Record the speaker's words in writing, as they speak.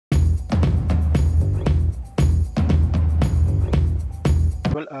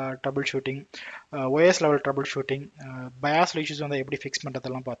Trouble shooting, OS level trouble shooting, bias issues வந்து எப்படி fix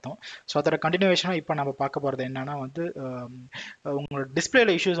பண்ணுறதெல்லாம் பார்த்தோம். ஸோ அதோட கண்டினியூவேஷனாக இப்போ நம்ம பார்க்க போகிறது என்னன்னா வந்து உங்களோட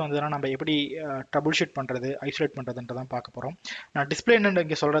டிஸ்பிளேல இஷ்யூஸ் வந்ததுன்னா நம்ம எப்படி ட்ரபிள் ஷூட் பண்ணுறது, ஐசோலேட் பண்ணுறதுன்றதான் பார்க்க போகிறோம். நான் டிஸ்பிளேன்னு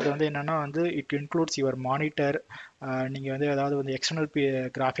இங்கே சொல்கிறது வந்து என்னென்னா வந்து இட் இன்க்ளூட்ஸ் யுவர் மானிட்டர், நீங்கள் வந்து ஏதாவது வந்து எக்ஸ்டர்னல்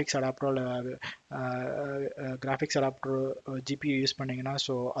கிராஃபிக்ஸ் அடாப்டரோ இல்லை கிராஃபிக்ஸ் அடாப்டரோ ஜிபியூ யூஸ் பண்ணிங்கன்னா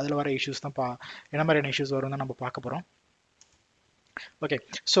ஸோ அதில் வர இஷ்யூஸ் தான் என்ன மாதிரியான இஷ்யூஸ் வரும் தான் நம்ம பார்க்க போகிறோம். ஓகே,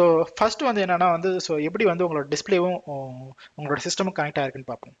 ஸோ ஃபர்ஸ்ட் வந்து என்னன்னா வந்து ஸோ எப்படி வந்து உங்களோட டிஸ்பிளேவும் உங்களோட சிஸ்டமும் கனெக்ட் ஆகிருக்குன்னு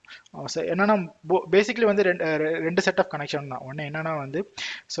பார்ப்போம். ஸோ என்னன்னா பேசிக்கலி வந்து ரெண்டு செட் ஆஃப் கனெக்ஷன் தான். ஒன்று என்னன்னா வந்து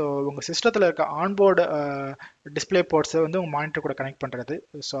ஸோ உங்கள் சிஸ்டத்தில் இருக்க ஆன்போர்டு டிஸ்பிளே போர்ட்ஸை வந்து உங்கள் மானிட்டர் கூட கனெக்ட் பண்ணுறது.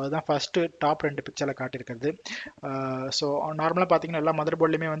 ஸோ அதுதான் ஃபஸ்ட்டு டாப் 2 பிக்சரில் காட்டியிருக்கிறது. ஸோ நார்மலாக பார்த்தீங்கன்னா எல்லா மதர்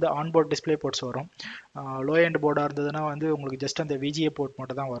போர்ட்லேயுமே வந்து ஆன்போர்ட் டிஸ்பிளே போர்ட்ஸ் வரும். லோ எண்ட் போர்டாக இருந்ததுன்னா வந்து உங்களுக்கு ஜஸ்ட் அந்த VGA போர்ட்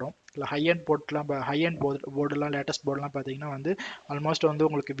மட்டும் தான் வரும். இல்லை high end போர்ட்லாம் high end போர்டுலாம் latest போர்டுலாம் பார்த்தீங்கன்னா வந்து ஆல்மோஸ்ட் வந்து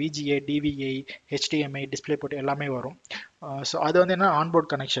உங்களுக்கு VGA, DVI, HDMI display board எல்லாமே வரும். ஸோ அது வந்து என்ன ஆன்போர்ட்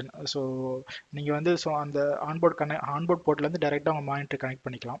கனெக்ஷன். ஸோ நீங்கள் வந்து ஸோ அந்த ஆன்போர்ட் போர்ட்லேருந்து டைரெக்டாக உங்கள் மானிட்டர் கனெக்ட்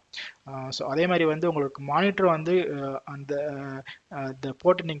பண்ணிக்கலாம். ஸோ அதே மாதிரி வந்து உங்களுக்கு மானிட்டர் வந்து அந்த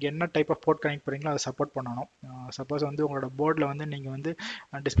போர்ட் நீங்கள் என்ன டைப் ஆஃப் போர்ட் கனெக்ட் பண்ணுறீங்களோ அதை சப்போர்ட் பண்ணணும். சப்போஸ் வந்து உங்களோட போர்டில் வந்து நீங்கள் வந்து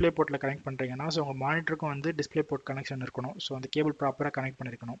டிஸ்பிளே போர்ட்டில் கனெக்ட் பண்ணுறீங்கன்னா ஸோ உங்கள் மானிட்டருக்கும் வந்து டிஸ்பிளே போர்ட் கனெக்ஷன் இருக்கணும். ஸோ அந்த கேபிள் ப்ராப்பராக கனெக்ட்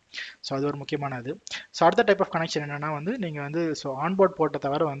பண்ணியிருக்கணும். ஸோ அது ஒரு முக்கியமானது. ஸோ அடுத்த டைப் ஆஃப் கனெக்ஷன் என்னென்னா வந்து நீங்கள் வந்து ஸோ ஆன்போர்ட் போர்ட்டை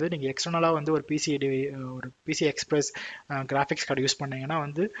தவிர வந்து நீங்கள் எக்ஸ்டர்னலாக வந்து ஒரு PC express graphics card use பண்ணீங்கன்னா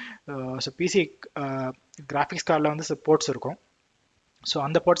வந்து ஸோ பிசி கிராஃபிக்ஸ் கார்டில் வந்து போர்ட்ஸ் இருக்கும். ஸோ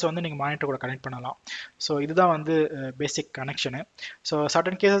அந்த போர்ட்ஸை வந்து நீங்கள் மானிட்டர் கூட கனெக்ட் பண்ணலாம். ஸோ இதுதான் வந்து பேசிக் கனெக்ஷனு. ஸோ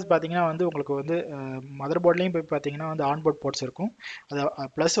சர்டன் கேசஸ் பார்த்தீங்கன்னா வந்து உங்களுக்கு வந்து மதர் போர்ட்லேயும் போய் பார்த்தீங்கன்னா வந்து ஆன்போர்ட் போர்ட்ஸ் இருக்கும். அதை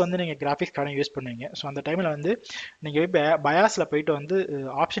ப்ளஸ் வந்து நீங்கள் கிராஃபிக்ஸ் கார்டை யூஸ் பண்ணுவீங்க. ஸோ அந்த டைமில் வந்து நீங்கள் பயாஸில் போயிட்டு வந்து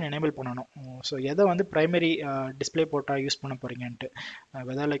ஆப்ஷன் எனேபிள் பண்ணணும். ஸோ எதை வந்து ப்ரைமரி டிஸ்பிளே போர்ட்டாக யூஸ் பண்ண போகிறீங்கன்ட்டு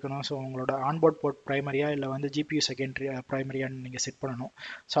வெதர் லைக்கணும். ஸோ உங்களோட ஆன்போர்ட் போர்ட் ப்ரைமரியா இல்லை வந்து GPU செகண்டரி ப்ரைமரியான்னு நீங்கள் செட் பண்ணணும்.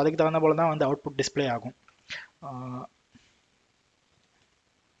 ஸோ அதுக்கு தகுந்த போல தான் வந்து அவுட்புட் டிஸ்பிளே ஆகும்.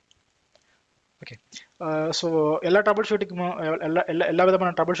 ஓகே, ஸோ எல்லா ட்ரபிள் ஷூட்டிங்குமே எல்லா விதமான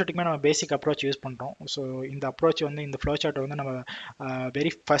ட்ரபிள் ஷூட்டிங்குமே நம்ம பேசிக் அப்ரோச் யூஸ் பண்ணுறோம். ஸோ இந்த அப்ரோச் வந்து இந்த ஃப்ளோ சார்ட்டை வந்து நம்ம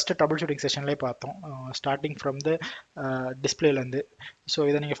வெரி ஃபஸ்ட்டு ட்ரபிள் ஷூட்டிங் செஷன்லேயே பார்த்தோம், ஸ்டார்டிங் ஃப்ரம் த டிஸ்பிளேலேருந்து. ஸோ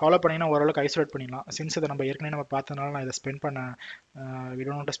இதை நீங்கள் ஃபாலோ பண்ணிங்கன்னா ஓரளவுக்கு ஐசோலேட் பண்ணிடலாம். சின்ஸ் இதை நம்ம ஏற்கனவே நம்ம பார்த்ததுனால நான் இதை ஸ்பெண்ட் பண்ண we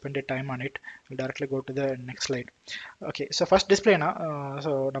don't want to spend a time on it. We'll directly go to the next slide. Okay, so first டிஸ்பிளேனா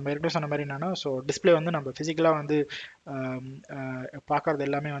so நம்ம ஏற்கனவே சொன்ன மாதிரி என்னன்னா ஸோ டிஸ்பிளே வந்து நம்ம ஃபிசிக்கலாக வந்து பார்க்குறது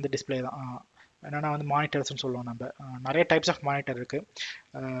எல்லாமே வந்து டிஸ்பிளே தான். என்னென்னா வந்து மானிட்டர்ஸ்னு சொல்லுவோம். நம்ம நிறைய டைப்ஸ் ஆஃப் மானிட்டர் இருக்குது.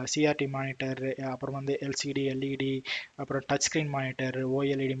 CRT மானிட்டர், அப்புறம் வந்து LCD, LED, அப்புறம் டச் ஸ்க்ரீன் மானிட்டர்,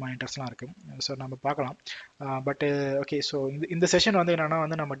 OLED மானிட்டர்ஸ்லாம் இருக்குது. ஸோ நம்ம பார்க்கலாம். பட் ஓகே, ஸோ இந்த செஷன் வந்து என்னென்னா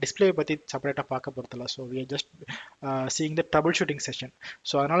வந்து நம்ம டிஸ்பிளே பற்றி செப்பரேட்டாக பார்க்க போகிறதில்ல. So we are just seeing the trouble shooting session.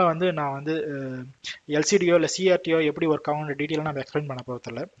 So அதனால் வந்து நான் வந்து LCDயோ இல்லை CRTயோ எப்படி ஒர்க் ஆகும்னு டீட்டெயிலாக நம்ம எக்ஸ்பிளைன் பண்ண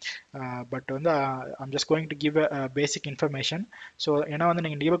போகிறதில்ல. பட் வந்து I'm just going to give a basic information. So ஏன்னா வந்து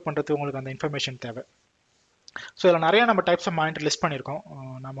நீங்கள் டீபக் பண்ணுறதுக்கு உங்களுக்கு அந்த இன்ஃபர்மேஷன் தேவை. ஸோ இதில் நிறைய நம்ம டைப்ஸ் ஆஃப் மானிட்டர் லிஸ்ட் பண்ணியிருக்கோம்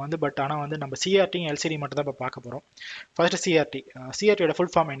நம்ம வந்து. பட் ஆனால் வந்து நம்ம CRT, LCD மட்டும் தான் இப்போ பார்க்க போகிறோம். ஃபர்ஸ்ட் CRTயோட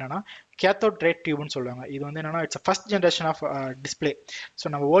ஃபுல் ஃபார்ம் என்னன்னா கேத்தோட் ரே டியூப்னு சொல்லுவாங்க. இது வந்து என்னன்னா it's first generation of display. So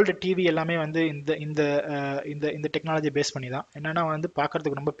நம்ம ஓல்டு டிவி எல்லாமே வந்து இந்த இந்த இந்த இந்த டெக்னாலஜி பேஸ் பண்ணி தான். என்னென்னா வந்து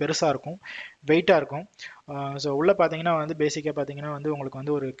பார்க்குறதுக்கு ரொம்ப பெருசாக இருக்கும், வெயிட்டாக இருக்கும். ஸோ உள்ளே பார்த்தீங்கன்னா வந்து பேசிக்காக பார்த்தீங்கன்னா வந்து உங்களுக்கு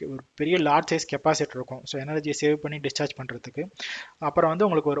வந்து ஒரு பெரிய லார்ஜ் சைஸ் கெப்பாசிட்டர் இருக்கும். ஸோ எனர்ஜியை சேவ் பண்ணி டிஸ்சார்ஜ் பண்ணுறதுக்கு. அப்புறம் வந்து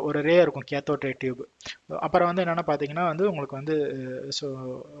உங்களுக்கு ஒரு ரே இருக்கும், கேத்தோட் ரே டியூப். அப்புறம் வந்து என்னென்னா பார்த்தீங்கன்னா வந்து உங்களுக்கு வந்து ஸோ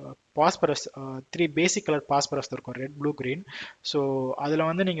பாஸ்பரஸ் 3 பேசிக் கலர் பாஸ்பரஸ் இருக்கும், ரெட், ப்ளூ, க்ரீன். ஸோ அதில்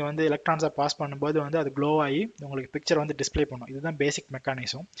வந்து நீங்கள் வந்து எலக்ட்ரான்ஸை பாஸ் பண்ணும்போது வந்து அது க்ளோ ஆகி உங்களுக்கு பிக்சர் வந்து டிஸ்பிளே பண்ணும். இதுதான் பேசிக்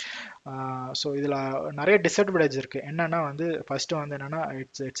மெக்கானிசம். ஸோ இதில் நிறைய டிஸ்அட்வான்டேஜ் இருக்குது. என்னென்னா வந்து ஃபஸ்ட்டு வந்து என்னென்னா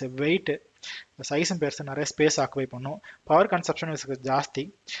இட்ஸ் எ வெயிட், சைஸும் பெருசு, நிறைய ஸ்பேஸ் ஆக்குபை பண்ணும். பவர் கன்சப்ஷன் ஜாஸ்தி.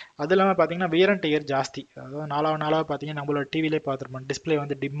 அது இல்லாமல் பார்த்தீங்கன்னா வியர் அண்ட் டியர் ஜாஸ்தி. அதாவது நாளாக பார்த்தீங்கன்னா நம்மளோட டிவிலே பார்த்துருப்போம், டிஸ்பிளே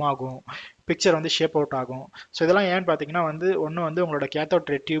வந்து டிம் ஆகும், பிக்சர் வந்து ஷேப் அவுட் ஆகும். ஸோ இதெல்லாம் ஏன்னு பார்த்தீங்கன்னா வந்து ஒன்று வந்து உங்களோட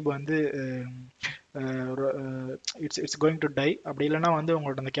கேத்தோட் ரே டியூப் வந்து இட்ஸ் கோயிங் டு டை. அப்படி இல்லைனா வந்து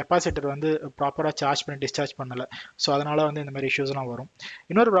உங்களோட அந்த கெப்பாசிட்டர் வந்து ப்ராப்பராக சார்ஜ் பண்ணி டிஸ்சார்ஜ் பண்ணலை. ஸோ அதனால் வந்து இந்த மாதிரி இஷ்யூஸ்லாம் வரும்.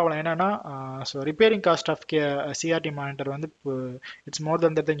 இன்னொரு ப்ராப்ளம் என்னென்னா so repairing cost of CRT monitor வந்து it's more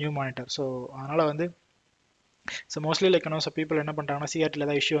then the new monitor. So அதனால் வந்து so mostly like so people என்ன பண்ணுறாங்கன்னா CRTயில்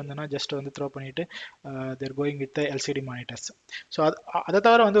ஏதாவது இஷ்யூ வந்துன்னா ஜஸ்ட் வந்து த்ரோ பண்ணிவிட்டு they're going with LCD monitors. So அதை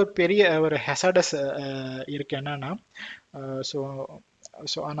தவிர வந்து ஒரு பெரிய ஒரு ஹெசாடஸ் இருக்குது. என்னென்னா ஸோ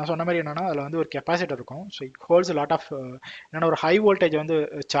ஸோ நான் சொன்ன மாதிரி என்னென்னா அதில் வந்து ஒரு கெப்பாசிட்டர் இருக்கும். So it holes lot of என்னென்னா ஒரு ஹை வோல்டேஜ் வந்து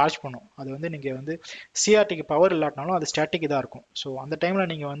சார்ஜ் பண்ணும். அது வந்து நீங்கள் வந்து சிஆர்டிக்கு பவர் இல்லாட்டினாலும் அது ஸ்டாட்டிக் இதாக இருக்கும். ஸோ அந்த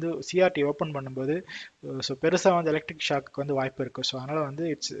டைமில் நீங்கள் வந்து சிஆர்டி ஓப்பன் பண்ணும்போது ஸோ பெருசாக வந்து எலக்ட்ரிக் ஷாக்கு வந்து வாய்ப்பு இருக்குது. ஸோ அதனால் வந்து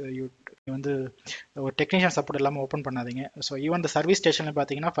இட்ஸ் யூ வந்து ஒரு டெக்னீஷியன் சப்போர்ட் இல்லாமல் ஓப்பன் பண்ணாதீங்க. ஸோ ஈவன் இந்த சர்வீஸ் ஸ்டேஷனில்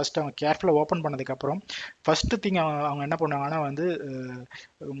பார்த்தீங்கன்னா ஃபஸ்ட் அவங்க கேர்ஃபுல்லாக ஓப்பன் பண்ணதுக்கப்புறம் ஃபஸ்ட்டு திங் அவங்க என்ன பண்ணுவாங்கன்னா வந்து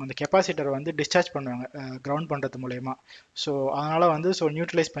அந்த கெப்பாசிட்டரை வந்து டிஸ்சார்ஜ் பண்ணுவாங்க கிரவுண்ட் பண்ணுறது மூலயமா. ஸோ அதனால் வந்து ஸோ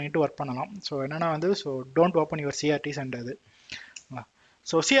நியூட்ரலைஸ் பண்ணிவிட்டு ஒர்க் பண்ணலாம். ஸோ என்னென்னா வந்து so don't open your சிஆர்டிஸ் and அது.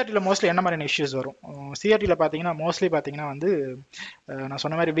 ஸோ சிஆர்டியில் மோஸ்ட்லி என்ன மாதிரியான இஷ்யூஸ் வரும்? சிஆர்டியில் பார்த்தீங்கன்னா மோஸ்ட்லி பார்த்தீங்கன்னா வந்து நான்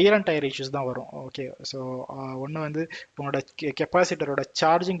சொன்ன மாதிரி வியர் அண்ட் டயர் இஷ்யூஸ் தான் வரும். ஓகே, ஸோ ஒன்று வந்து உங்களோட கெப்பாசிட்டரோட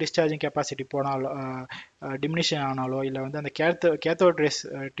சார்ஜிங் டிஸ்சார்ஜிங் கெப்பாசிட்டி போனாலோ டிமினிஷன் ஆனாலோ இல்லை வந்து அந்த கேத்தோட் ரேஸ்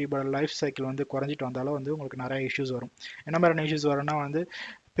டியூபோட லைஃப் சைக்கிள் வந்து குறைஞ்சிட்டு வந்தாலோ வந்து உங்களுக்கு நிறைய இஷ்யூஸ் வரும். என்ன மாதிரியான இஷ்யூஸ் வரும்னா வந்து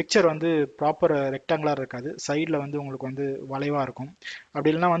பிக்சர் வந்து ப்ராப்பர் ரெக்டாங்குலர் இருக்காது, சைடில் வந்து உங்களுக்கு வந்து வளைவாக இருக்கும்,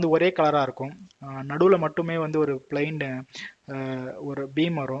 அப்படி இல்லைனா வந்து ஒரே கலராக இருக்கும், நடுவில் மட்டுமே வந்து ஒரு பிளைன் ஒரு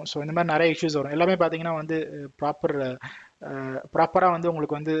பீம் வரும். ஸோ இந்த மாதிரி நிறைய இஷ்யூஸ் வரும். எல்லாமே பார்த்தீங்கன்னா வந்து ப்ராப்பராக வந்து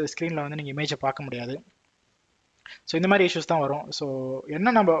உங்களுக்கு வந்து ஸ்க்ரீனில் வந்து நீங்கள் இமேஜை பார்க்க முடியாது. ஸோ இந்த மாதிரி இஷ்யூஸ் தான் வரும். ஸோ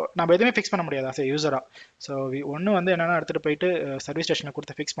என்ன நம்ம எதுவுமே ஃபிக்ஸ் பண்ண முடியாது ஆஸ் ஏ யூஸராக. ஸோ ஒன்று வந்து என்னென்னா எடுத்துகிட்டு போயிட்டு சர்வீஸ் ஸ்டேஷனில்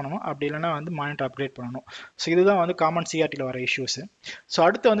கொடுத்து ஃபிக்ஸ் பண்ணணும், அப்படி இல்லைனா வந்து மானிட்டர் அப்கிரேட் பண்ணணும். ஸோ இதுதான் வந்து காமன் சிஆர்டியில் வர இஷ்யூஸு. ஸோ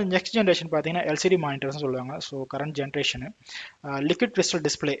அடுத்து வந்து நெக்ஸ்ட் ஜென்ரேஷன் பார்த்தீங்கன்னா எல்சிடி மானிட்டர்ஸ்னு சொல்லுவாங்க. So current generation liquid crystal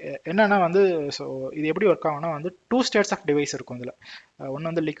display. என்னென்னா வந்து ஸோ இது எப்படி ஒர்க் ஆகும்னா வந்து 2 ஸ்டேட்ஸ் ஆஃப் டிவைஸ் இருக்கும் இதில். ஒன்று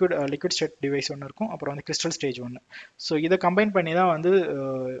வந்து லிக்விட் ஸ்டேட் டிவைஸ் ஒன்று இருக்கும், அப்புறம் வந்து கிறிஸ்டல் ஸ்டேஜ் ஒன்று. ஸோ இதை கம்பைன் பண்ணி தான் வந்து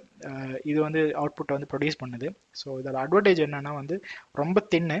இது வந்து அவுட்புட்டை வந்து ப்ரொடியூஸ் பண்ணுது. ஸோ இதோட அட்வான்டேஜ் என்னென்னா வந்து ரொம்ப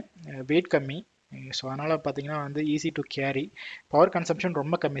தின்னு, வெயிட் கம்மி. ஸோ அதனால் பார்த்தீங்கன்னா வந்து easy to carry, power consumption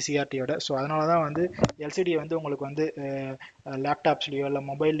ரொம்ப கம்மி சிஆர்டியோட. ஸோ அதனால தான் வந்து எல்சிடி வந்து உங்களுக்கு வந்து லேப்டாப்ஸ்லேயோ இல்லை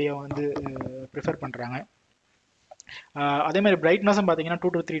மொபைல்லையோ வந்து ப்ரிஃபர் பண்ணுறாங்க. அதே மாதிரி பிரைட்னஸும் பார்த்தீங்கன்னா 2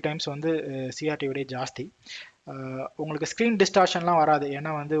 to 3 டைம்ஸ் வந்து சிஆர்டியோடய ஜாஸ்தி. உங்களுக்கு ஸ்க்ரீன் டிஸ்டார்ஷன்லாம் வராது,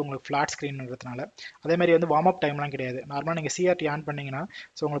 ஏன்னா வந்து உங்களுக்கு ஃப்ளாட் ஸ்க்ரீன்ன்றதுனால. அதே மாதிரி வந்து வார்ம் அப் டைம்லாம் கிடையாது. நார்மலாக நீங்கள் சிஆர்டி ஆன் பண்ணிங்கன்னா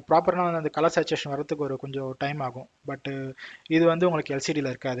ஸோ உங்களுக்கு ப்ராப்பராக வந்து அந்த கலர் சேச்சுரேஷன் வரதுக்கு கொஞ்சம் டைம் ஆகும். பட்டு இது வந்து உங்களுக்கு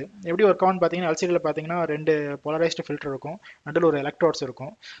எல்சிடியில் இருக்காது. எப்படி ஒர்க் ஆகும்னு பார்த்தீங்கன்னா எல்சிடியில் பார்த்தீங்கன்னா 2 போலரைஸ்டு ஃபில்டர் இருக்கும், நடுவில் ஒரு எலக்ட்ரோட்ஸ்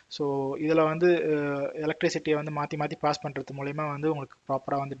இருக்கும். ஸோ இதில் வந்து எலக்ட்ரிசிட்டியை வந்து மாற்றி மாற்றி பாஸ் பண்ணுறது மூலயமா வந்து உங்களுக்கு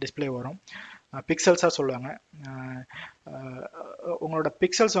ப்ராப்பராக வந்து டிஸ்பிளே வரும். பிக்சல்ஸாக சொல்லுவாங்க. உங்களோட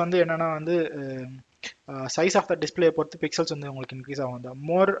பிக்சல்ஸ் வந்து என்னென்னா வந்து சைஸ் ஆஃப் த டிஸ்பிளே பொறுத்து பிக்சல்ஸ் வந்து உங்களுக்கு இன்க்ரீஸ் ஆகும். த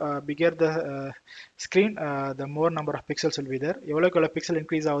மோர் figure the screen the more number of pixels will be there. எவ்வளோக்கு எவ்வளோ பிக்சல்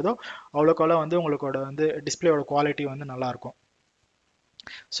இன்க்ரீஸ் ஆகுதோ அவ்வளோக்கு எவ்வளோ வந்து உங்களோட வந்து டிஸ்பிளேயோட குவாலிட்டி வந்து நல்லாயிருக்கும்.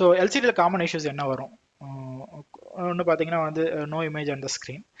 ஸோ எல்சிடியில் காமன் இஷ்யூஸ் என்ன வரும்? ஒன்று பார்த்தீங்கன்னா வந்து no image on the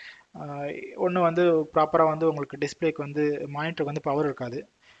screen. ஒன்று வந்து ப்ராப்பராக வந்து உங்களுக்கு டிஸ்பிளேக்கு வந்து மானிட்டருக்கு வந்து பவர் இருக்காது.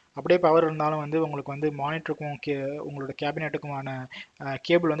 அப்படியே பவர் இருந்தாலும் வந்து உங்களுக்கு வந்து மானிட்டருக்கும் உங்களோட கேபினெட்டுக்குமான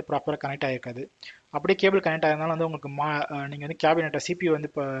கேபிள் வந்து ப்ராப்பராக கனெக்ட் ஆகிருக்காது. அப்படியே கேபிள் கனெக்ட் ஆகிருந்தாலும் வந்து உங்களுக்கு நீங்கள் வந்து கேபினெட்டை சிபியூ வந்து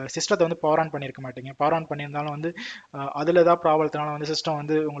இப்போ சிஸ்டத்தை வந்து பவர் ஆன் பண்ணியிருக்க மாட்டீங்க. பவர் ஆன் பண்ணியிருந்தாலும் வந்து அதில் ஏதாவது ப்ராப்ளத்தினால வந்து சிஸ்டம்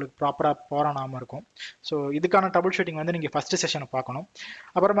வந்து உங்களுக்கு ப்ராப்பராக பவர் ஆன் ஆகாமல் இருக்கும். ஸோ இதுக்கான ட்ரபிள் ஷூட்டிங் வந்து நீங்கள் ஃபஸ்ட்டு செஷனை பார்க்கணும்.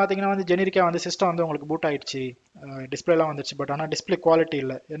 அப்புறம் பார்த்தீங்கன்னா வந்து ஜெனரிக்காக வந்து சிஸ்டம் வந்து உங்களுக்கு பூட் ஆகிடுச்சு, டிஸ்பிளேலாம் வந்துச்சு, பட் ஆனால் டிஸ்பிளே குவாலிட்டி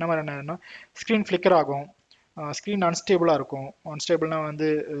இல்லை. என்ன மாதிரி என்னன்னா ஸ்க்ரீன் ஃப்ளிக்கர் ஆகும், ஸ்க்ரீன் அன்ஸ்டேபிளாக இருக்கும். அன்ஸ்டேபிள்னால் வந்து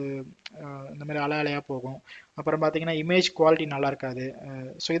இந்த மாதிரி அலையாக போகும். அப்புறம் பார்த்தீங்கன்னா இமேஜ் குவாலிட்டி நல்லா இருக்காது.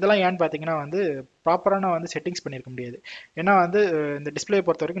 ஸோ இதெல்லாம் ஏன்னு பார்த்தீங்கன்னா வந்து ப்ராப்பரான வந்து செட்டிங்ஸ் பண்ணியிருக்க முடியாது. ஏன்னா வந்து இந்த டிஸ்பிளே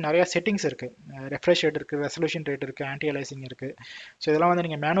பொறுத்த வரைக்கும் நிறையா செட்டிங்ஸ் இருக்குது. ரெஃப்ரெஷ் ரேட் இருக்குது, ரெசல்யூஷன் ரேட் இருக்குது, ஆன்டி அலைசிங் இருக்குது. ஸோ இதெல்லாம் வந்து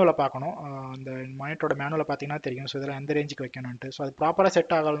நீங்கள் மேனுவலில் பார்க்கணும். அந்த மானிட்டரோட மேனுவலில் பார்த்தீங்கன்னா தெரியும். ஸோ இதெல்லாம் எந்த ரேஞ்சுக்கு வைக்கணுன்ட்டு. ஸோ அது ப்ராப்பராக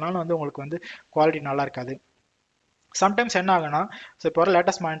செட் ஆகலனாலும் வந்து உங்களுக்கு வந்து குவாலிட்டி நல்லா இருக்காது. சம்டைம்ஸ் என்ன ஆகுனா ஸோ இப்போ வர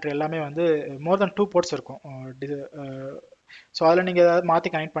லேட்டஸ்ட் மானிட்டர் எல்லாமே வந்து மோர் தென் 2 போர்ட்ஸ் இருக்கும். ஸோ அதில் நீங்கள் ஏதாவது மாற்றி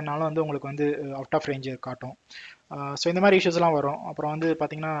கனெக்ட் பண்ணாலும் வந்து உங்களுக்கு வந்து அவுட் ஆஃப் ரேஞ்சு காட்டும். ஸோ இந்த மாதிரி இஷ்யூஸ்லாம் வரும். அப்புறம் வந்து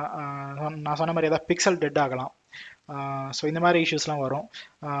பார்த்திங்கன்னா நான் சொன்ன மாதிரி ஏதாவது பிக்சல் டெட் ஆகலாம். ஸோ இந்த மாதிரி இஷ்யூஸ்லாம் வரும்.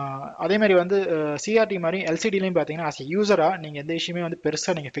 அதேமாதிரி வந்து சிஆர்டி மாதிரி எல்சிடிலையும் பார்த்தீங்கன்னா ஆஸ் எ யூஸராக நீங்கள் எந்த இஷ்யூமே வந்து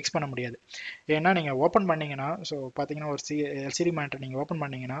பெருசாக நீங்கள் ஃபிக்ஸ் பண்ண முடியாது. ஏன்னா நீங்கள் ஓப்பன் பண்ணிங்கன்னா ஸோ பார்த்தீங்கன்னா ஒரு எல்சிடி மானிட்டர் நீங்கள் ஓப்பன்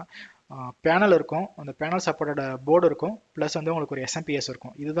பண்ணிங்கன்னா பேனல் இருக்கும், அந்த பேனல் சப்போர்ட்டோட போர்டு இருக்கும், ப்ளஸ் வந்து உங்களுக்கு ஒரு எஸ்எம்பிஎஸ்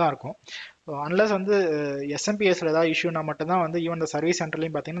இருக்கும். இதுதான் இருக்கும். அன்லஸ் வந்து எஸ்எம்பிஎஸ்ல ஏதாவது இஷ்யூனா மட்டும்தான் வந்து ஈவன் இந்த சர்வீஸ்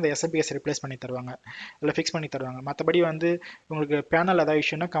சென்டர்லையும் பார்த்தீங்கன்னா இந்த எஸ்எம்பிஎஸ் ரிப்ளேஸ் பண்ணி தருவாங்க, இல்லை ஃபிக்ஸ் பண்ணி தருவாங்க. மற்றபடி வந்து உங்களுக்கு பேனல் ஏதாவது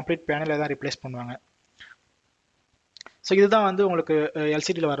இஷ்யூனா கம்ப்ளீட் பேனல் ஏதாவது ரிப்ளேஸ் பண்ணுவாங்க. ஸோ இதுதான் வந்து உங்களுக்கு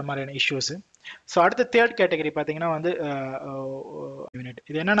எல்சிடியில் வர மாதிரியான இஷ்யூஸு. ஸோ அடுத்த தேர்ட் கேட்டகரி பார்த்தீங்கன்னா வந்து யூனிட்.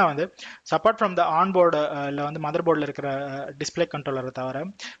 இது என்னன்னா வந்து சப்பார்ட் ஃப்ரம் த ஆன்போர்டு இல்லை வந்து மதர் போர்டில் இருக்கிற டிஸ்பிளே கண்ட்ரோலரை தவிர,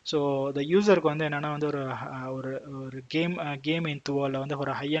 ஸோ த யூசருக்கு வந்து என்னென்னா வந்து ஒரு ஒரு கேம் இன்த்துவோ இல்லை வந்து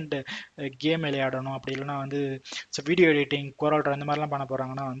ஒரு ஹை அண்ட் கேம் விளையாடணும், அப்படி இல்லைன்னா வந்து ஸோ வீடியோ எடிட்டிங், கோரல்ட்ரா இந்த மாதிரிலாம் பண்ண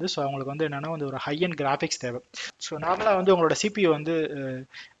போகிறாங்கன்னா வந்து ஸோ அவங்களுக்கு வந்து என்னென்னா வந்து ஒரு ஹை அண்ட் கிராஃபிக்ஸ் தேவை. ஸோ நார்மலாக வந்து உங்களோட சிபியூ வந்து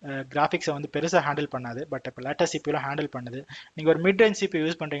கிராஃபிக்ஸை வந்து பெருசாக ஹேண்டில் பண்ணாது, பட் இப்போ லேட்டஸ்ட் சிபியூலாம் ஹேண்டில் பண்ணுது. நீங்கள் ஒரு மிட் ரேஞ்ச் சிபியூ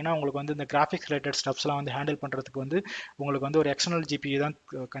யூஸ் பண்ணுறீங்கன்னா உங்களுக்கு வந்து இந்த கிராஃபிக்ஸ் ரிலேட்டட் ஸ்டப்ஸ்லாம் வந்து ஹேண்டில் பண்ணுறதுக்கு வந்து உங்களுக்கு வந்து ஒரு எக்ஸ்டர்னல் ஜிபியூ தான்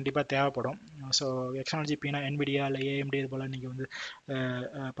கண்டிப்பாக தேவைப்படும். ஸோ எக்ஸ்டர்னல் ஜிபினா NVIDIA இல்லை AMD இது போல் நீங்கள் வந்து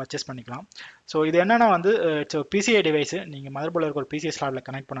பர்ச்சேஸ் பண்ணிக்கலாம். ஸோ இது என்னென்னா வந்து இட்ஸ் PCI டிவைஸு, நீங்கள் மதர் போர்டில் இருக்க ஒரு PCI ஸ்லாட்டில்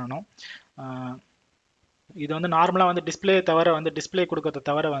கனெக்ட் பண்ணணும். இது வந்து நார்மலாக வந்து டிஸ்பிளே தவிர வந்து டிஸ்பிளே கொடுக்கறத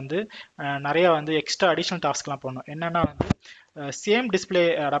தவிர வந்து நிறைய வந்து எக்ஸ்ட்ரா அடிஷ்னல் டாஸ்க்லாம் பண்ணணும். என்னென்னா வந்து சேம் டிஸ்பிளே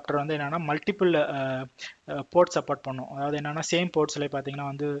அடாப்டர் வந்து என்னென்னா மல்டிபிள் போர்ட் சப்போர்ட் பண்ணும். அதாவது என்னென்னா சேம் போர்ட்ஸ்லேயே பார்த்தீங்கன்னா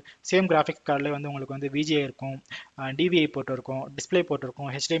வந்து சேம் கிராஃபிக்ஸ் கார்டில் வந்து உங்களுக்கு வந்து VGA இருக்கும், DVI போர்ட் இருக்கும், டிஸ்பிளே போர்ட் இருக்கும்,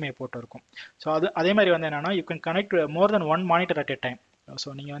 HDMI போர்ட் இருக்கும். ஸோ அதே மாதிரி வந்து என்னென்னா you can connect more then one monitor at a time. So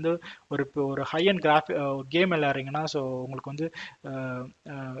நீங்கள் வந்து ஒரு ஹை அண்ட் கேம் விளையாடுறீங்கன்னா ஸோ உங்களுக்கு வந்து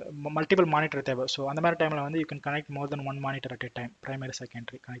மல்டிபிள் மானிட்டர் தேவை. ஸோ அந்த மாதிரி டைமில் வந்து you can connect more then one monitor at a time, primary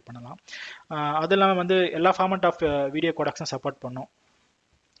secondary connect பண்ணலாம். அது இல்லாமல் வந்து எல்லா ஃபார்மட் ஆஃப் வீடியோ கோடக்ஸும் சப்போர்ட் பண்ணும்.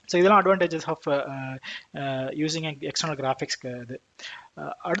 ஸோ இதெல்லாம் அட்வான்டேஜஸ் ஆஃப் யூஸிங் எக்ஸ்டர்னல் கிராஃபிக்ஸ்க்கு. இது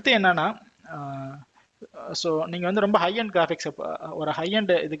அடுத்து என்னென்னா ஸோ நீங்கள் வந்து ரொம்ப ஹை அண்ட் கிராஃபிக்ஸ் ஒரு ஹை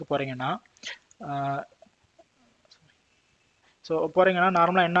அண்ட் இதுக்கு போகிறீங்கன்னா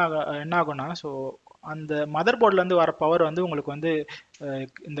நார்மலாக என்ன ஆகும்னா ஸோ அந்த மதர் போர்ட்லேருந்து வர பவர் வந்து உங்களுக்கு வந்து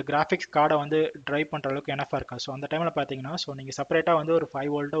இந்த கிராஃபிக்ஸ் கார்டை வந்து ட்ரைவ் பண்ணுற அளவுக்கு எனஃபாக இருக்காது. ஸோ அந்த டைமில் பார்த்தீங்கன்னா ஸோ நீங்கள் செப்பரேட்டாக வந்து ஒரு 5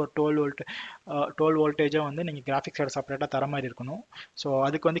 வோல்ட்டோ ஒரு 12 வோல்டேஜோ வந்து நீங்கள் கிராஃபிக்ஸ் கார்டு செப்பரேட்டாக தர மாதிரி இருக்கணும். ஸோ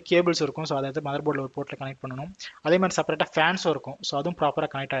அதுக்கு வந்து கேபிள்ஸ் இருக்கும். ஸோ அதை மதர் போர்டில் ஒரு போர்ட்டில் கனெக்ட் பண்ணணும். அதே மாதிரி செப்பரேட்டாக ஃபேன்ஸும் இருக்கும். ஸோ அதுவும்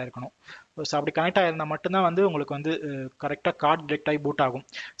ப்ராப்பராக கனெக்ட் ஆகிருக்கணும். ஸோ அப்படி கனெக்ட் ஆகிருந்தால் மட்டும்தான் வந்து உங்களுக்கு வந்து கரெக்டாக கார்டு டிடெக்ட் ஆகி பூட் ஆகும்.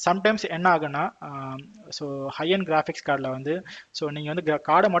 சம்டைம்ஸ் என்ன ஆகுன்னா ஸோ ஹை அண்ட் கிராஃபிக்ஸ் கார்டில் வந்து ஸோ நீங்கள் வந்து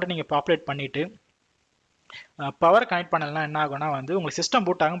கார்டை மட்டும் நீங்கள் பாப்புலேட் பண்ணிவிட்டு பவர் கனெக்ட் பண்ணலைன்னா என்ன ஆகும்னா வந்து உங்களுக்கு சிஸ்டம்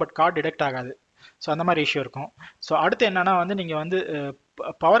பூட் ஆகும், பட் கார்டு டிடெக்ட் ஆகாது. ஸோ அந்த மாதிரி இஷ்யூ இருக்கும். ஸோ அடுத்து என்னன்னா வந்து நீங்கள் வந்து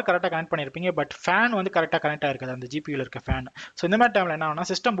பவர் கரெக்டாக கனெக்ட் பண்ணியிருப்பீங்க, பட் ஃபேன் வந்து கரெக்டாக கனெக்ட் ஆகிருக்காது அந்த ஜிபியூவில் இருக்க ஃபேன். ஸோ இந்த மாதிரி டைமில் என்ன ஆகும்னா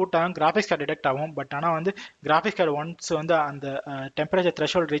சிஸ்டம் பூட் ஆகும், கிராஃபிக்ஸ் கார்டு டிடெக்ட் ஆகும், பட் ஆனால் வந்து கிராஃபிக்ஸ் கார்டு ஒன்ஸ் வந்து அந்த டெம்பரேச்சர்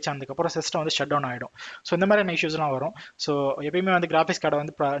த்ரெஷோல்ட் ரீச் ஆனதுக்கப்புறம் சிஸ்டம் வந்து ஷட் டவுன் ஆகிடும். ஸோ இந்த மாதிரியான இஷ்யூஸ்லாம் வரும். ஸோ எப்பயுமே வந்து கிராஃபிக்ஸ் கார்டை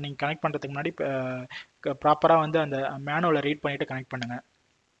வந்து நீங்கள் கனெக்ட் பண்ணுறதுக்கு முன்னாடி ப்ராப்பராக வந்து அந்த மேனுவலை ரீட் பண்ணிவிட்டு கனெக்ட் பண்ணுங்கள்.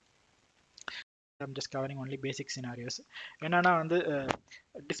 I'm just covering only basic scenarios. என்னன்னா வந்து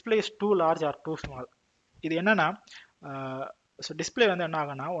display is too large or too small. இது என்னன்னா ஸோ டிஸ்பிளே வந்து என்ன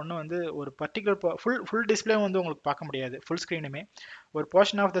ஆகும்னா ஒன்று வந்து ஒரு பர்டிகுலர் ஃபுல் டிஸ்பிளே வந்து உங்களுக்கு பார்க்க முடியாது. ஃபுல் ஸ்க்ரீனுமே ஒரு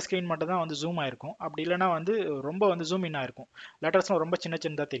போர்ஷன் ஆஃப் த ஸ்க்ரீன் மட்டும் தான் வந்து ஜூம் ஆயிருக்கும். அப்படி இல்லைனா வந்து ரொம்ப வந்து ஜூம் இன் ஆயிருக்கும். லெட்டர்ஸ்லாம் ரொம்ப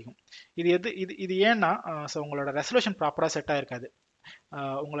சின்னதாக தெரியும். இது ஏன்னா ஸோ உங்களோட ரெசல்யூஷன் ப்ராப்பராக செட் ஆயிருக்காது.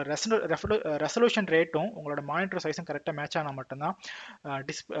 உங்களோட ரெசல்யூஷன் ரேட்டும் உங்களோட மானிட்டர் சைஸும் கரெக்டாக மேட்ச் ஆனால் மட்டும்தான்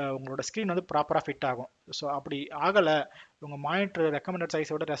உங்களோட ஸ்க்ரீன் வந்து ப்ராப்பராக ஃபிட் ஆகும். ஸோ அப்படி ஆகலை, உங்கள் மானிட்டர் ரெக்கமெண்டட்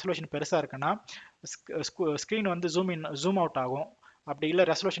சைஸோட ரெசல்யூஷன் பெருசாக இருக்குன்னா ஸ்க்ரீன் வந்து ஜூம் அவுட் ஆகும். அப்படி இல்லை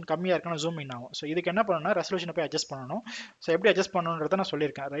ரெசல்யூஷன் கம்மியாக இருக்குன்னா ஜூம் இன் ஆகும். ஸோ இதுக்கு என்ன பண்ணணும்னா ரெசல்யூஷனை போய் அட்ஜஸ்ட் பண்ணணும். ஸோ எப்படி அட்ஜஸ்ட் பண்ணணுன்றதை நான்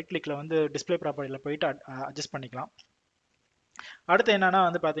சொல்லியிருக்கேன். ரைட் கிளிக்கில் வந்து டிஸ்பிளே ப்ராப்பர்ட்டியில் போயிட்டு அட்ஜஸ்ட் பண்ணிக்கலாம். அடுத்து என்னன்னா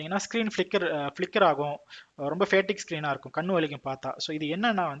வந்து பார்த்தீங்கன்னா ஸ்க்ரீன் ஃப்ளிக்கர் ஆகும், ரொம்ப ஃபேட்டிக் ஸ்க்ரீனாக இருக்கும், கண்ணு வலிக்கும் பார்த்தா. ஸோ இது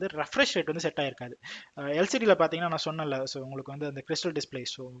என்னன்னா வந்து ரெஃப்ரெஷ் ரேட் வந்து செட் ஆயிருக்காது. LCDயில் பார்த்தீங்கன்னா நான் சொன்னல, ஸோ உங்களுக்கு வந்து அந்த கிறிஸ்டல் டிஸ்பிளே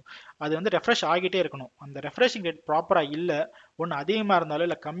ஸோ அது வந்து ரெஃப்ரெஷ் ஆகிட்டே இருக்கணும். அந்த ரெஃப்ரெஷிங் ரேட் ப்ராப்பராக இல்லை, ஒன்று அதிகமாக இருந்தாலும்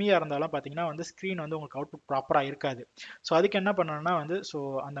இல்லை கம்மியாக இருந்தாலும் பார்த்தீங்கன்னா வந்து ஸ்க்ரீன் வந்து உங்களுக்கு அவுட்புட் ப்ராப்பராக இருக்காது. ஸோ அதுக்கு என்ன பண்ணணும்னா வந்து ஸோ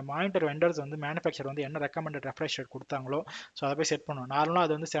அந்த மானிட்டர் வெண்டர்ஸ் வந்து மேனுஃபேக்சர் வந்து என்ன ரெக்கமெண்டட் ரெஃப்ரெஷ் ரேட் கொடுத்தாங்களோ ஸோ அதை போய் செட் பண்ணுவோம். நார்மலாக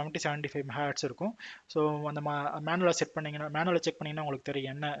அது வந்து 70-75 MHz இருக்கும். ஸோ அந்த மேனுவலாக செட் பண்ணிங்கன்னா மேனுவலாக செக் பண்ணிங்கன்னா உங்களுக்கு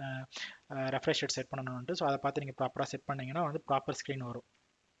தெரியும் என்ன ரெஃப்ரெஷ் ரேட் செட் பண்ணணும்ட்டு. ஸோ அதை பார்த்து நீங்கள் ப்ராப்பராக செட் பண்ணிங்கன்னா வந்து ப்ராப்பர் ஸ்க்ரீன் வரும்.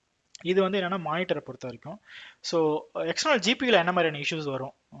 இது வந்து என்னென்னா மானிட்டரை பொறுத்த வரைக்கும். ஸோ எக்ஸ்டர்னல் ஜிபியில் என்ன மாதிரியான இஷ்யூஸ்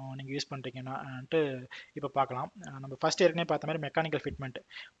வரும் நீங்கள் யூஸ் பண்ணுறீங்கன்னான்ட்டு இப்போ பார்க்கலாம். நம்ம ஃபஸ்ட் ஏற்கனவே பார்த்த மாதிரி மெக்கானிக்கல் ஃபிட்மெண்ட்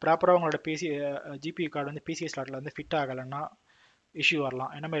ப்ராப்பராக உங்களோட ஜிபி கார்டு வந்து PCI ஸ்லாட்டில் வந்து ஃபிட் ஆகலைன்னா இஷ்யூ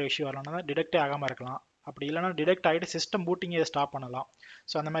வரலாம். என்ன மாதிரி இஷ்யூ வரலாம்னா டிடெக்டே ஆகாமல் இருக்கலாம். அப்படி இல்லைனா டிடெக்ட் ஆகிட்டு சிஸ்டம் பூட்டிங்கே ஸ்டாப் பண்ணலாம்.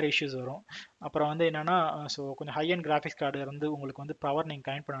 ஸோ அந்த மாதிரி இஷ்யூஸ் வரும். அப்புறம் வந்து என்னென்னா ஸோ கொஞ்சம் ஹை அண்ட் கிராஃபிக்ஸ் கார்டு இருந்து உங்களுக்கு வந்து பவர் நீங்கள்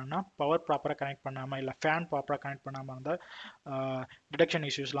கனெக்ட் பண்ணணும்னா பவர் ப்ராப்பராக கனெக்ட் பண்ணாமல் இல்லை ஃபேன் ப்ராப்பராக கனெக்ட் பண்ணாமல் இருந்தால் டிடெக்ஷன்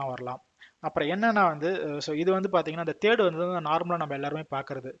இஷ்யூஸ்லாம் வரலாம். அப்புறம் என்னென்னா வந்து ஸோ இது வந்து பார்த்தீங்கன்னா இந்த தேர்டு வந்து நார்மலாக நம்ம எல்லாருமே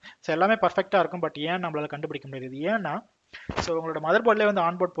பார்க்குறது. ஸோ எல்லாமே பர்ஃபெக்டாக இருக்கும், பட் ஏன் நம்மளால் கண்டுபிடிக்க முடியாது. ஏன்னா ஸோ உங்களோட மதர் போர்ட்லேயே வந்து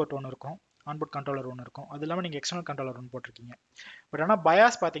ஆன்போர்ட் போர்ட் ஒன்று இருக்கும், ஆன்போர்ட் கண்ட்ரோலர் ஒன்று இருக்கும். அது இல்லாமல் நீங்கள் எக்ஸ்டர்னல் கண்ட்ரோலர் ஒன்று போட்டிருக்கீங்க. பட் ஆனால்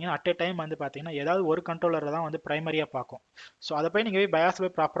பயாஸ் பார்த்தீங்கன்னா அட் எ டைம் வந்து பார்த்தீங்கன்னா ஏதாவது ஒரு கண்ட்ரோலரை தான் வந்து ப்ரைமரியாக பார்க்கும். ஸோ அதை போய் நீங்கள் போய் பயாஸ்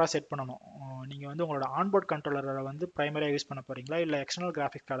போய் ப்ராப்பராக செட் பண்ணணும். நீங்கள் வந்து உங்களோட ஆன்போர்ட் கண்ட்ரோலரை வந்து ப்ரைமரியாக யூஸ் பண்ண போகிறீங்களா இல்லை எக்ஸ்டர்னல்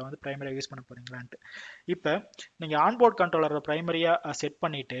கிராஃபிக்ஸ் கார்டை வந்து ப்ரைமரியாக யூஸ் பண்ண போகிறீங்களான்ட்டு. இப்போ நீங்கள் ஆன்போர்ட் கண்ட்ரோலரை ப்ரைமரியாக செட்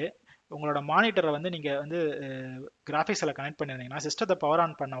பண்ணிவிட்டு உங்களோட மானிட்டரை வந்து நீங்கள் வந்து கிராஃபிக்ஸில் கனெக்ட் பண்ணியிருந்தீங்கன்னா சிஸ்டத்தை பவர்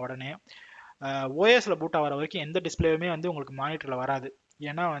ஆன் பண்ண உடனே ஓஎஸில் பூட் ஆகிற வரைக்கும் எந்த டிஸ்பிளேயுமே வந்து உங்களுக்கு மானிட்டரில் வராது.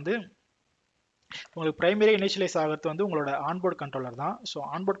 ஏன்னா வந்து உங்களுக்கு பிரைமரி இனிஷியலைஸ் ஆகிறது வந்து உங்களோட ஆன்போர்ட் கண்ட்ரோலர் தான். ஸோ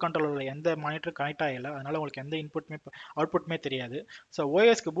ஆன்போர்ட் கண்ட்ரோலரில் எந்த மானிட்டர் கனெக்ட் ஆகலை, அதனால உங்களுக்கு எந்த இன்புட்மே அவுட்புட்மே தெரியாது. ஸோ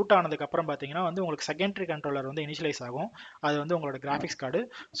ஓஎஸ்க்கு பூட் ஆனதுக்கப்புறம் பார்த்தீங்கன்னா வந்து உங்களுக்கு செகண்டரி கண்ட்ரோலர் வந்து இனிஷியலைஸ் ஆகும், அது வந்து உங்களோட கிராஃபிக்ஸ் கார்டு.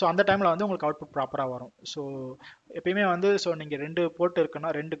 ஸோ அந்த டைமில் வந்து உங்களுக்கு அவுட்புட் ப்ராப்பராக வரும். ஸோ எப்பயுமே வந்து நீங்கள் 2 போர்ட்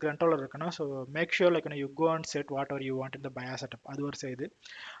இருக்குன்னா 2 கண்ட்ரோலர் இருக்குன்னா so make sure like you go and set what ever you want இந்த பயாஸ் செட்டப். அது ஒரு செய்து.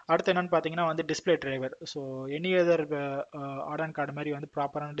 அடுத்து என்னன்னு பார்த்தீங்கன்னா வந்து display driver. So any other Ardern card மாதிரி வந்து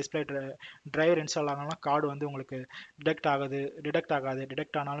ப்ராப்பரான டிஸ்பிளே டிரைவர் இன்ஸ்டால் ஆனாலும் கார்டு வந்து உங்களுக்கு டிடெக்ட்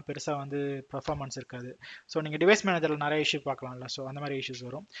ஆனாலும் பெருசாக வந்து பெர்ஃபார்மன்ஸ் இருக்காது. ஸோ நீங்கள் டிவைஸ் மேனேஜரில் நிறைய இஷ்யூ பார்க்கலாம்ல, ஸோ அந்த மாதிரி இஷ்யூஸ்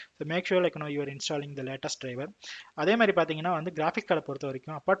வரும். So make sure like you're installing the latest driver. அதே மாதிரி பார்த்தீங்கன்னா வந்து கிராஃபிக் கார்டை பொறுத்த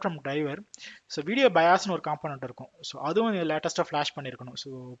வரைக்கும் apart from driver so video பயாஸ்னு ஒரு காம்பனண்ட் இருக்கும். ஸோ அதுவும் லேட்டஸ்ட்டாக ஃப்ளாஷ் பண்ணியிருக்கணும்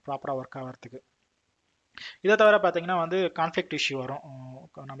ஸோ ப்ராப்பராக ஒர்க் ஆகிறதுக்கு. இதை தவிர பார்த்தீங்கன்னா வந்து கான்ஃப்ளிக்ட் இஷ்யூ வரும்.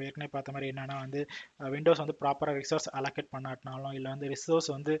 நம்ம ஏற்கனவே பார்த்த மாதிரி என்னென்னா வந்து விண்டோஸ் வந்து ப்ராப்பராக ரிசோர்ஸ் அலோகேட் பண்ணாட்டினாலும் இல்லை வந்து ரிசோர்ஸ்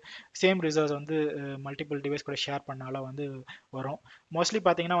வந்து சேம் ரிசோர்ஸ் வந்து மல்டிபிள் டிவைஸ் கூட ஷேர் பண்ணாலும் வந்து வரும். மோஸ்ட்லி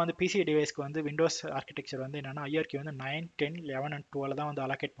பார்த்தீங்கன்னா வந்து பிசி டிவைஸ்க்கு வந்து விண்டோஸ் ஆர்கிடெக்சர் வந்து என்னென்னா ஐஆர்கி வந்து 9, 10, 11 and 12 தான் வந்து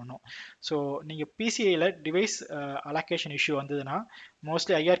அலோகேட் பண்ணும். ஸோ நீங்கள் பிசிஐயில் டிவைஸ் அலோகேஷன் இஷ்யூ வந்ததுன்னா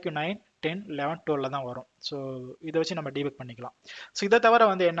மோஸ்ட்லி ஐஆர்கி 9, 10, 11, 12 தான் வரும். ஸோ இதை வச்சு நம்ம டீபக் பண்ணிக்கலாம். ஸோ இதை தவிர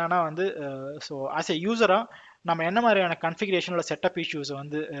வந்து என்னன்னா வந்து ஸோ ஆஸ் எ யூசராக நம்ம என்ன மாதிரியான கன்ஃபிகரேஷனோட செட்டப் இஷ்யூஸை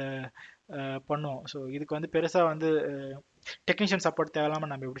வந்து பண்ணுவோம். ஸோ இதுக்கு வந்து பெருசாக வந்து டெக்னீஷியன் சப்போர்ட்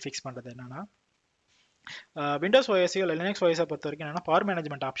தேவையில்லாமல் நம்ம எப்படி ஃபிக்ஸ் பண்ணுறது என்னன்னா விண்டோஸ் ஓஎஸ்ஸோ இல்லை லினக்ஸ் ஓஎஸை பொறுத்த வரைக்கும் என்னென்னா பவர்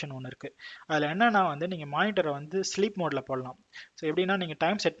மேனேஜ்மெண்ட் ஆப்ஷன் ஒன்று இருக்குது. அதில் என்னென்னா வந்து நீங்கள் மானிட்டரை வந்து ஸ்லீப் மோடில் போடலாம். ஸோ எப்படின்னா நீங்கள்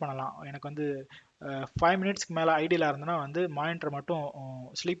டைம் செட் பண்ணலாம். எனக்கு வந்து 5 மினிட்ஸ்க்கு மேலே ஐடியில் இருந்ததுன்னா வந்து மானிட்டர் மட்டும்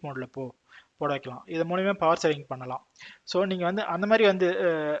ஸ்லீப் மோடில் போட வைக்கலாம். இது மூலிமா பவர் சேவிங் பண்ணலாம். ஸோ நீங்கள் வந்து அந்த மாதிரி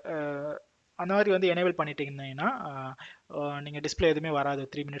வந்து எனேபிள் பண்ணிட்டீங்கன்னா நீங்கள் டிஸ்பிளே எதுவுமே வராது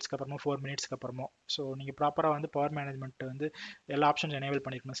 3 மினிட்ஸ்க்கு அப்புறமோ 4 மினிட்ஸ்க்கு அப்புறமோ. ஸோ நீங்கள் ப்ராப்பராக வந்து பவர் மேனேஜ்மெண்ட் வந்து எல்லா ஆப்ஷன்ஸ் எனேபிள்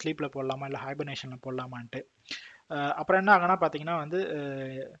பண்ணிக்கணும். ஸ்லீப்பில் போடலாமா இல்லை ஹைபர்னேஷனில் போடலாமான்ட்டு. அப்புறம் என்ன ஆகுனா பார்த்தீங்கன்னா வந்து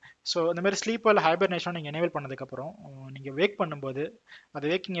ஸோ இந்த மாதிரி ஸ்லீப் இல்லை ஹைபர்னேஷன் நீங்கள் எனேபிள் பண்ணதுக்கப்புறம் நீங்கள் வேக் பண்ணும்போது அது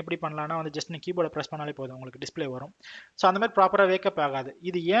வேக்கிங் எப்படி பண்ணலான்னா வந்து ஜஸ்ட் நீங்கள் கீபோர்டை ப்ரெஸ் பண்ணாலே போதும், உங்களுக்கு டிஸ்பிளே வரும். ஸோ அந்த மாதிரி ப்ராப்பராக வேக்கப் ஆகாது.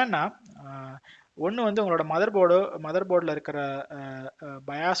 இது ஏன்னா ஒன்று வந்து உங்களோட மதர் போர்டில் இருக்கிற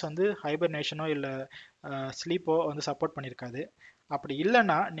பயாஸ் வந்து ஹைபர்னேஷனோ இல்லை ஸ்லீப்போ வந்து சப்போர்ட் பண்ணியிருக்காது. அப்படி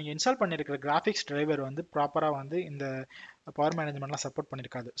இல்லைன்னா நீங்கள் இன்ஸ்டால் பண்ணியிருக்கிற கிராஃபிக்ஸ் டிரைவர் வந்து ப்ராப்பராக வந்து இந்த பவர் மேனேஜ்மெண்ட்லாம் சப்போர்ட்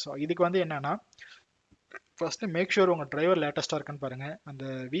பண்ணியிருக்காது. ஸோ இதுக்கு வந்து என்னென்னா ஃபர்ஸ்ட் மேக் ஷூர் உங்கள் டிரைவர் லேட்டஸ்ட்டாக இருக்குன்னு பாருங்கள், அந்த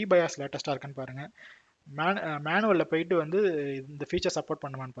வி பயாஸ் லேட்டஸ்ட்டாக இருக்குன்னு பாருங்கள், மேனுவலில் போயிட்டு வந்து இந்த ஃபீச்சர் சப்போர்ட்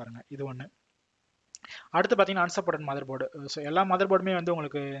பண்ணுமான்னு பாருங்கள். இது ஒன்று. அடுத்து பார்த்தீங்கன்னா அன்சப்போர்ட் மதர் போர்டு. ஸோ எல்லா மதர் போர்டுமே வந்து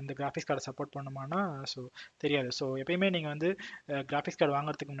உங்களுக்கு இந்த கிராஃபிக்ஸ் கார்டை சப்போர்ட் பண்ணுமானா ஸோ தெரியாது. ஸோ எப்பயுமே நீங்கள் வந்து கிராஃபிக்ஸ் கார்டு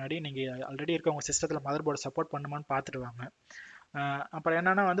வாங்குறதுக்கு முன்னாடி நீங்கள் ஆல்ரெடி இருக்க உங்கள் சிஸ்டத்தில் மதர் போர்டு சப்போர்ட் பண்ணுமான்னு பார்த்துட்டு வாங்க. அப்புறம்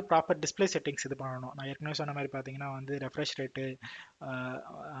என்னென்னா வந்து ப்ராப்பர் டிஸ்பிளே செட்டிங்ஸ் இது பண்ணணும். நான் ஏற்கனவே சொன்ன மாதிரி பார்த்தீங்கன்னா வந்து refresh rate,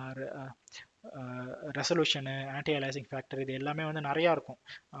 resolution, anti aliasing factor, இது எல்லாமே வந்து நிறையா இருக்கும்.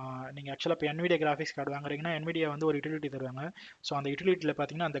 நீங்கள் ஆக்சுவலாக இப்போ NVIDIA கிராஃபிக்ஸ் கார்டு வாங்குறீங்கன்னா NVIDIA வந்து ஒரு யூட்டிலிட்டி தருவாங்க. ஸோ அந்த யூட்டிலிட்டியில்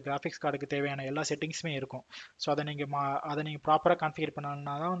பார்த்தீங்கன்னா அந்த கிராஃபிக்ஸ் கார்டுக்கு தேவையான எல்லா செட்டிங்ஸுமே இருக்கும். ஸோ அதை நீங்கள் ப்ராப்பராக கான்ஃபிகர்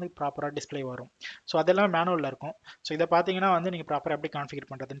பண்ணணும்னா தான் வந்து ப்ராப்பராக டிஸ்பிளே வரும். ஸோ அதெல்லாம் மேனுவலில் இருக்கும். ஸோ இதை பார்த்தீங்கன்னா வந்து நீங்கள் ப்ராப்பராக எப்படி கான்ஃபிகர்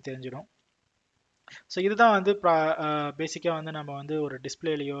பண்ணுறதுன்னு தெரிஞ்சிடும். ஸோ இதுதான் வந்து பேசிக்காக வந்து நம்ம வந்து ஒரு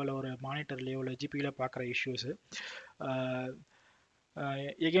டிஸ்பிளேலையோ இல்லை ஒரு மானிட்டர்லையோ இல்லை ஜிபியில் பார்க்குற இஷ்யூஸு.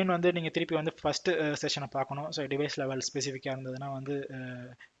 எகெயின் வந்து நீங்கள் திருப்பி வந்து ஃபஸ்ட்டு செஷனை பார்க்கணும். ஸோ டிவைஸ் லெவல் ஸ்பெசிஃபிக்காக இருந்ததுன்னா வந்து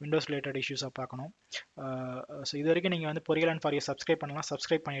விண்டோஸ் ரிலேட்டட் இஷ்யூஸாக பார்க்கணும். ஸோ இது வரைக்கும் நீங்கள் வந்து பொரியல் அண்ட் ஃபார் யூ சப்ஸ்கிரைப் பண்ணலாம்,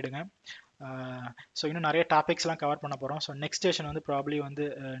 சப்ஸ்கிரைப் பண்ணிவிடுங்க. ஸோ இன்னும் நிறைய டாபிக்ஸ்லாம் கவர் பண்ண போகிறோம். ஸோ நெக்ஸ்ட் செஷன் வந்து ப்ராப்ளி வந்து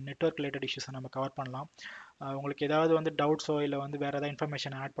நெட்வொர்க் ரிலேட்டட் இஷ்யூஸை நம்ம கவர் பண்ணலாம். உங்களுக்கு ஏதாவது வந்து டவுட்ஸோ இல்லை வந்து வேறு ஏதாவது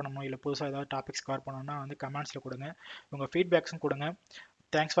இன்ஃபர்மேஷன் ஆட் பண்ணணும் இல்லை புதுசாக ஏதாவது டாபிக்ஸ் கவர் பண்ணணும்னா வந்து கமெண்ட்ஸில் கொடுங்க, உங்கள் ஃபீட்பேக்ஸும் கொடுங்க.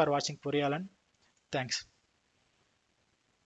 தேங்க்ஸ் ஃபார் வாட்சிங் பொரியாலன். தேங்க்ஸ்.